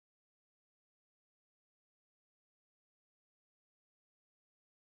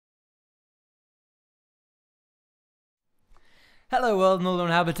Hello world and all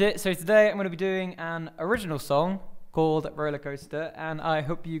inhabit it. So today I'm going to be doing an original song called Rollercoaster, and I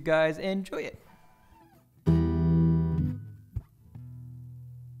hope you guys enjoy it.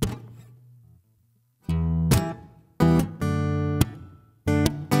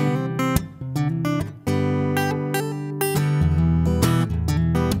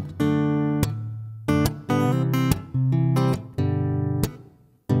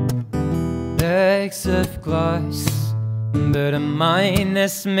 Legs of glass, but a mind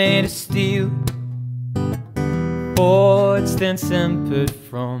that's made of steel, forged and tempered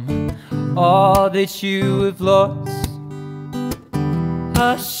from all that you have lost.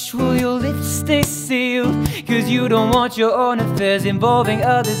 Hush, will your lips stay sealed? 'Cause you don't want your own affairs involving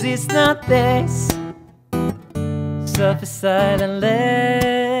others, it's not theirs. Suffer silently,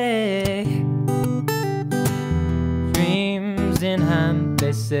 dreams in hand,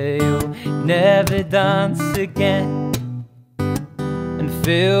 they say you'll never dance again, and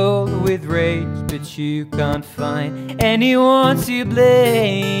filled with rage, but you can't find anyone to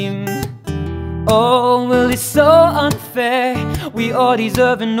blame. Oh, well, it's so unfair. We all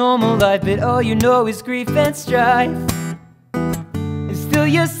deserve a normal life, but all you know is grief and strife. And still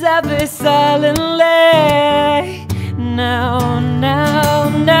you suffer silently. Now, now,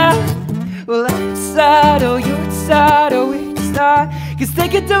 now. Well, I'm sad, oh, you're sad, oh, we're sad. 'Cause they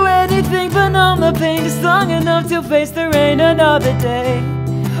could do anything but numb the pain just long enough to face the rain another day.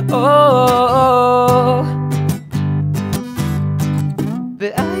 Oh,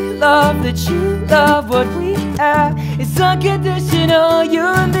 but I love that you love what we have. It's unconditional, you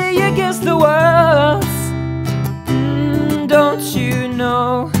and me against the world. Don't you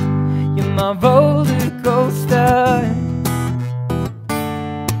know you're my roller coaster?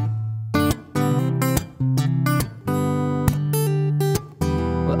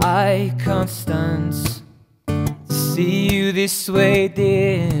 Well, I can't stand to see you this way,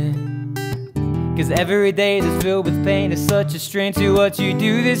 dear, 'cause every day is filled with pain. It's such a strain to watch you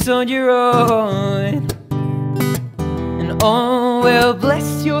do this on your own. And oh, well,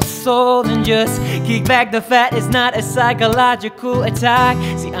 bless your soul, and just kick back the fat. It's not a psychological attack.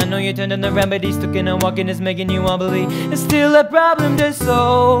 See, I know you turned on the remedies, talking and walking is making you wobbly. It's still a problem to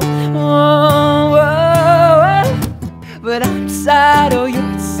solve. Oh, oh, oh. But I'm sad, oh,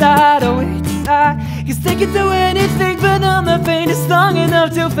 you're sad, oh, it's sad. 'Cause they can do anything but numb the pain just long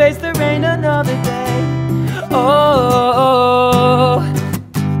enough to face the rain another day. Oh,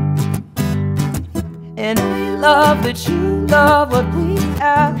 and I love that you love what we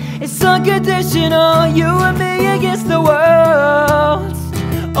have. It's unconditional, you and me against the world.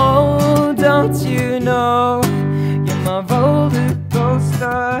 Oh, don't you know you're my roller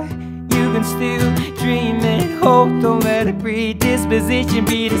coaster? You can still dream and hope, don't let a predisposition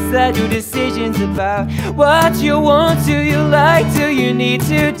be decide your decisions about what you want to, you like to, you need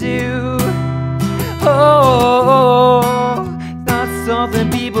to do. Oh, it's not something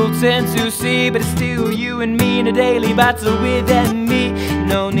people tend to see, but it's still you and me in a daily battle with enemy.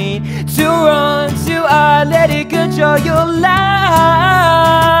 No need to run to hide, let it control your life.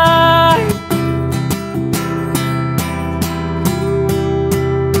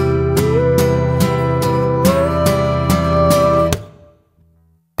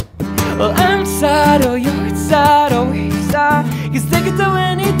 Well, I'm sad, oh, you're sad, oh, we're sad. 'Cause they could do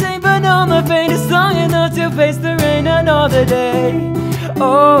anything but numb the pain just long enough to face the rain another day.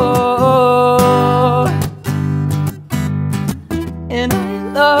 Oh, and I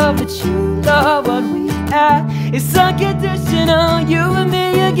love that you love what we have. It's unconditional, you and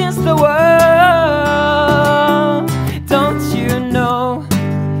me against the world. Don't you know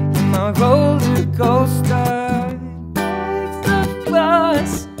you're my roller coaster? Legs of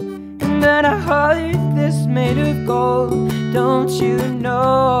glass, and a heart that's made of gold. Don't you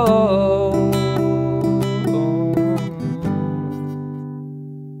know?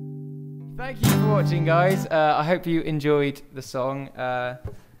 Thank you for watching, guys. I hope you enjoyed the song.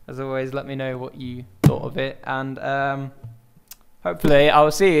 As always, let me know what you thought of it, and hopefully I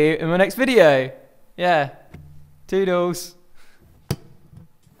will see you in my next video. Yeah, toodles.